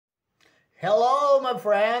Hello, my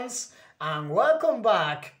friends, and welcome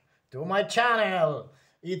back to my channel.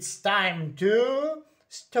 It's time to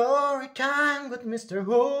story time with Mr.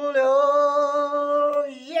 Julio.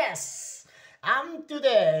 Yes, and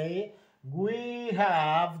today we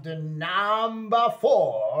have the number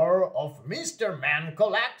 4 of Mr. Man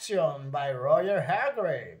collection by Roger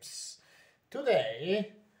Hargreaves.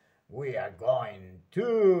 Today we are going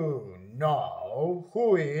to know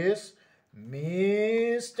who is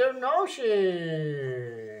Mr. Nosey.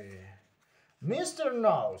 Mr.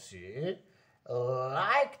 Nosey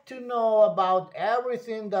liked to know about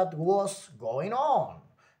everything that was going on.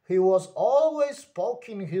 He was always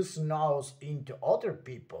poking his nose into other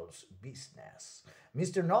people's business.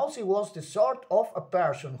 Mr. Nosey was the sort of a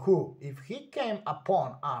person who, if he came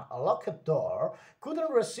upon an unlocked door,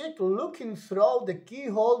 couldn't resist looking through the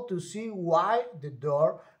keyhole to see why the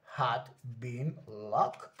door had been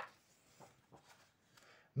locked.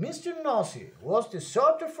 Mr. Nosey was the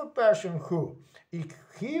sort of a person who, if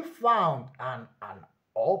he found an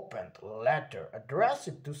unopened letter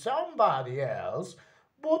addressed to somebody else,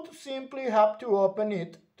 would simply have to open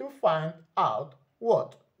it to find out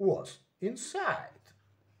what was inside.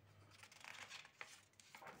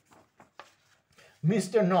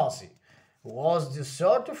 Mr. Nosey was the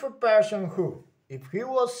sort of a person who, if he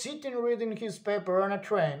was sitting reading his paper on a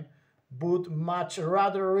train, would much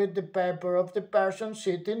rather read the paper of the person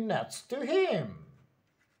sitting next to him.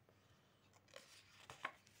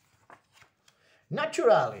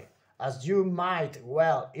 Naturally, as you might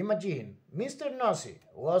well imagine, Mr. Nosey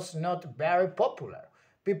was not very popular.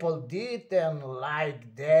 People didn't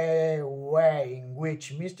like the way in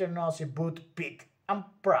which Mr. Nosey would pick and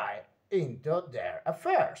pry into their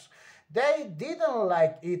affairs. They didn't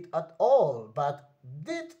like it at all, but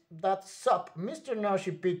did that stop Mr.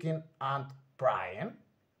 Nosey picking and prying?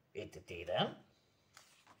 It didn't.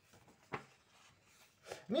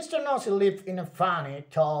 Mr. Nosey lived in a funny,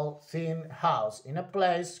 tall, thin house in a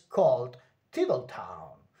place called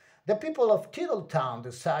Tiddletown. The people of Tiddletown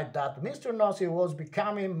decided that Mr. Nosey was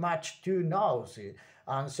becoming much too nosy,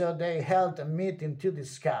 and so they held a meeting to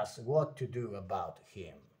discuss what to do about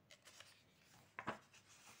him.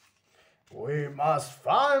 "We must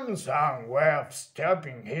find some way of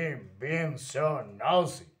stopping him being so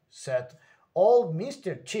nosy," said old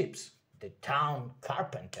Mr. Chips, the town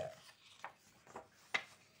carpenter.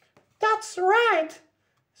 "That's right,"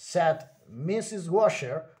 said Mrs.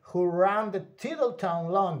 Washer, who ran the Tiddletown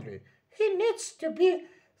laundry. "He needs to be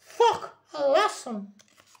taught a lesson."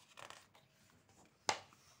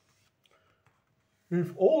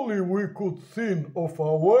 "If only we could think of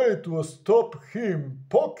a way to stop him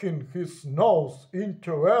poking his nose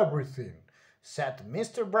into everything," said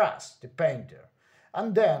Mr. Brass, the painter.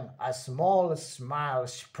 And then a small smile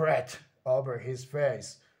spread over his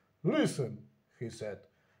face. "Listen," he said,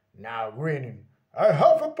 now grinning, "I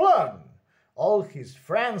have a plan." All his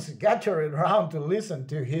friends gathered around to listen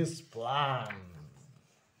to his plan.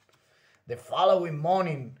 The following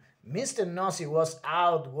morning, Mr. Nosey was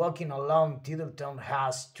out walking along Tiddletown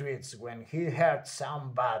House streets when he heard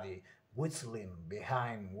somebody whistling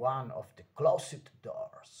behind one of the closet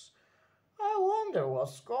doors. "I wonder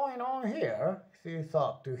what's going on here," he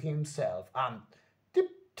thought to himself, and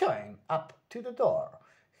tiptoeing up to the door,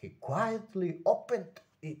 he quietly opened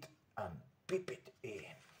it and peeped in.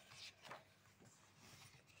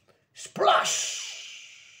 Splash!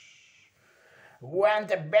 Went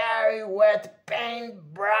a very wet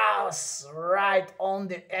paintbrush right on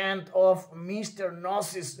the end of Mr.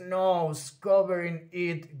 Nosey's nose, covering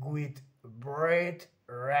it with bright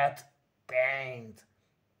red paint.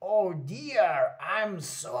 "Oh dear, I'm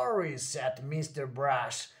sorry," said Mr.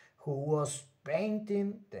 Brush, who was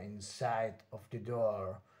painting the inside of the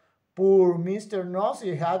door. Poor Mr.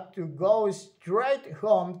 Nosey had to go straight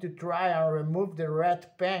home to try and remove the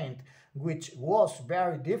red paint, which was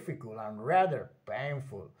very difficult and rather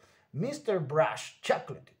painful. Mr. Brush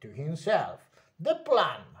chuckled to himself. The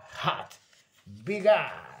plan had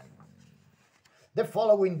begun. The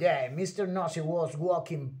following day, Mr. Nosey was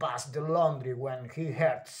walking past the laundry when he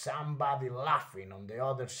heard somebody laughing on the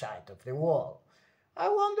other side of the wall. "I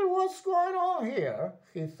wonder what's going on here,"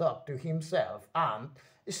 he thought to himself, and,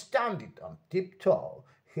 standing on tiptoe,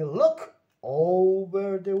 he looked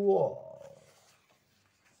over the wall.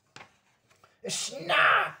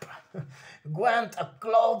 Snap! Went a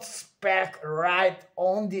cloth speck right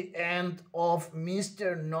on the end of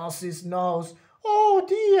Mr. Nosey's nose. "Oh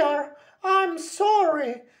dear, I'm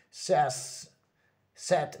sorry,"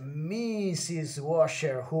 said Mrs.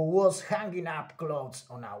 Washer, who was hanging up clothes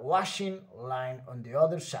on a washing line on the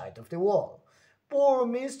other side of the wall. Poor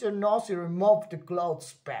Mr. Nosey removed the cloth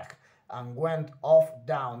speck and went off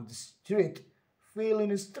down the street,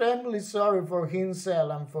 feeling extremely sorry for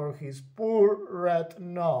himself and for his poor red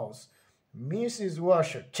nose. Mrs.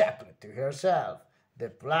 Washer chuckled to herself. The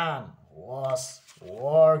plan was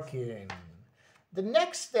working. The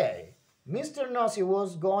next day, Mr. Nosey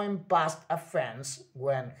was going past a fence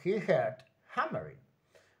when he heard hammering.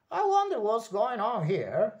 I wonder what's going on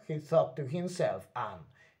here, he thought to himself, and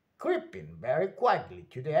creeping very quietly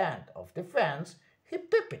to the end of the fence, he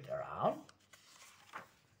peeped around.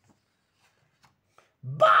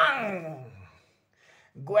 Bang!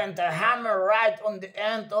 Went a hammer right on the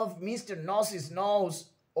end of Mr. Nosey's nose.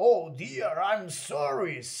 Oh dear, I'm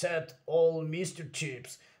sorry, said old Mr.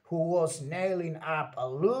 Chips, who was nailing up a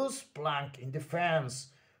loose plank in the fence.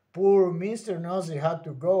 Poor Mr. Nosey had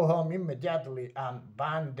to go home immediately and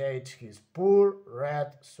bandage his poor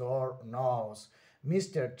red sore nose.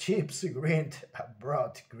 Mr. Chips grinned a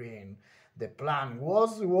broad grin. The plan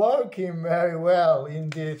was working very well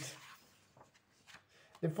indeed.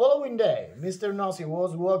 The following day, Mr. Nosey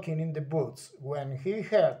was walking in the woods when he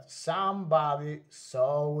heard somebody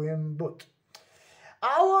sawing wood.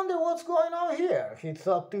 I wonder what's going on here, he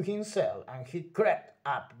thought to himself, and he crept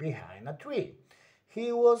up behind a tree.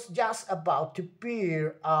 He was just about to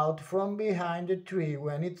peer out from behind the tree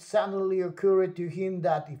when it suddenly occurred to him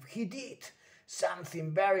that if he did,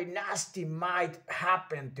 something very nasty might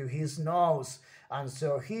happen to his nose, and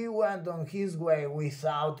so he went on his way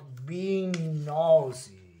without being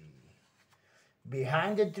nosy.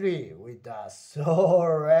 Behind the tree, with a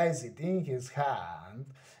sore razor in his hand,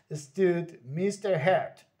 stood Mr.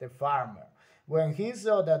 Hart, the farmer. When he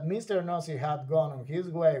saw that Mr. Nosey had gone on his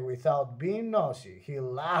way without being nosy, he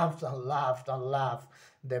laughed and laughed and laughed.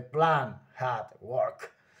 The plan had worked.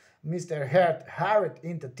 Mr. Hart hurried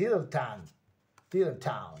into Tiddletown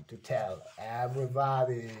to tell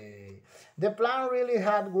everybody. The plan really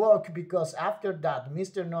had worked because after that,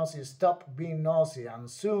 Mr. Nosey stopped being nosy and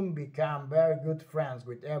soon became very good friends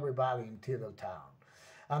with everybody in Tiddletown.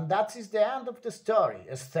 And that is the end of the story,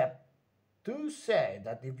 except to say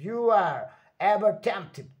that if you are ever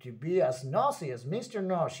tempted to be as nosy as Mr.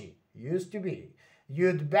 Nosey used to be,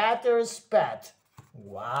 you'd better expect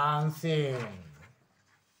one thing.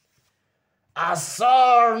 A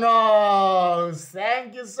sore nose!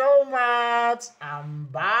 Thank you so much,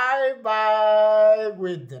 and bye-bye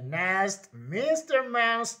with the next Mr.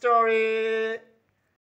 Man story.